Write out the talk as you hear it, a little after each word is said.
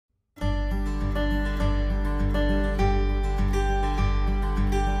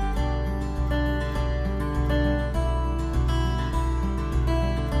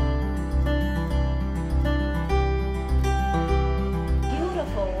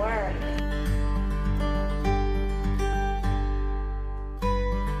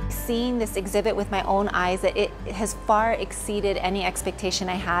seeing this exhibit with my own eyes, it has far exceeded any expectation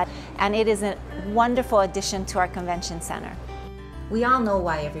I had, and it is a wonderful addition to our convention center. We all know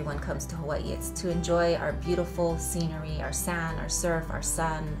why everyone comes to Hawaii. It's to enjoy our beautiful scenery, our sand, our surf, our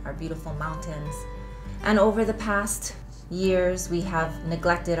sun, our beautiful mountains. And over the past years, we have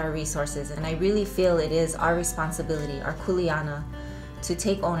neglected our resources, and I really feel it is our responsibility, our kuleana, to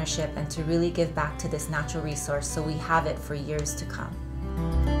take ownership and to really give back to this natural resource so we have it for years to come.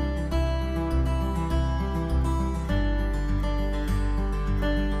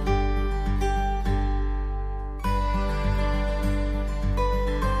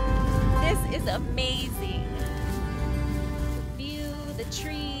 This is amazing. The view, the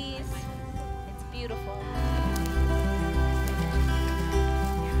trees, it's beautiful.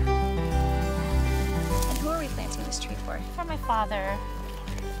 And who are we planting this tree for? For my father.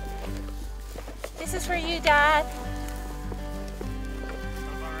 This is for you, Dad.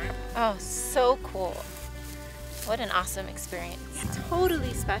 Oh, so cool. What an awesome experience.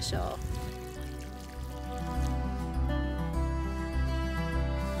 Totally special.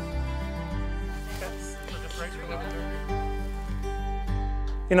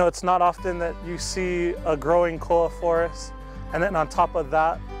 You know, it's not often that you see a growing koa forest, and then on top of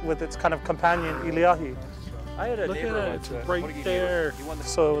that, with its kind of companion, iliahi. I had a neighbor It's right there.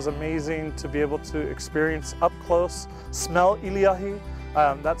 So it was amazing to be able to experience up close, smell iliahi.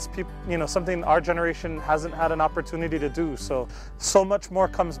 That's something our generation hasn't had an opportunity to do. So much more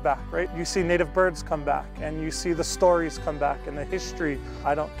comes back, right? You see native birds come back, and you see the stories come back and the history.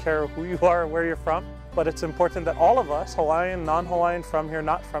 I don't care who you are or where you're from, but it's important that all of us, Hawaiian, non-Hawaiian, from here,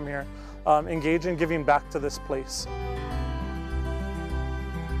 not from here, engage in giving back to this place.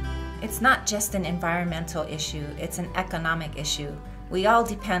 It's not just an environmental issue, it's an economic issue. We all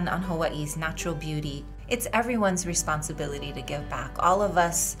depend on Hawaii's natural beauty. It's everyone's responsibility to give back. All of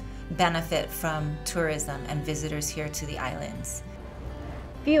us benefit from tourism and visitors here to the islands.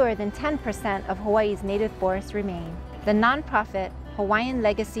 Fewer than 10% of Hawaii's native forests remain. The nonprofit Hawaiian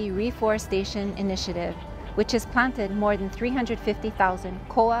Legacy Reforestation Initiative, which has planted more than 350,000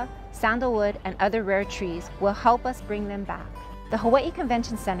 koa, sandalwood, and other rare trees, will help us bring them back. The Hawaii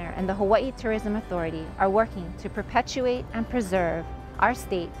Convention Center and the Hawaii Tourism Authority are working to perpetuate and preserve our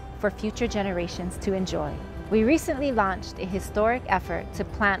state for future generations to enjoy. We recently launched a historic effort to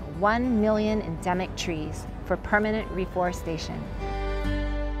plant 1 million endemic trees for permanent reforestation.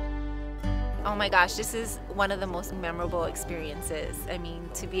 Oh my gosh, this is one of the most memorable experiences. I mean,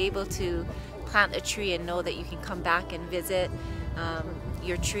 to be able to plant a tree and know that you can come back and visit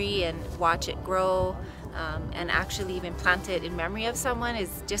your tree and watch it grow, and actually even plant it in memory of someone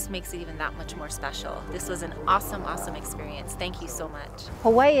just makes it even that much more special. This was an awesome, awesome experience. Thank you so much.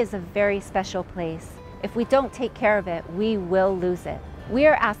 Hawaii is a very special place. If we don't take care of it, we will lose it. We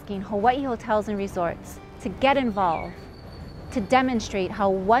are asking Hawaii Hotels and Resorts to get involved, to demonstrate how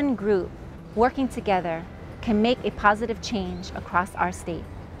one group working together can make a positive change across our state.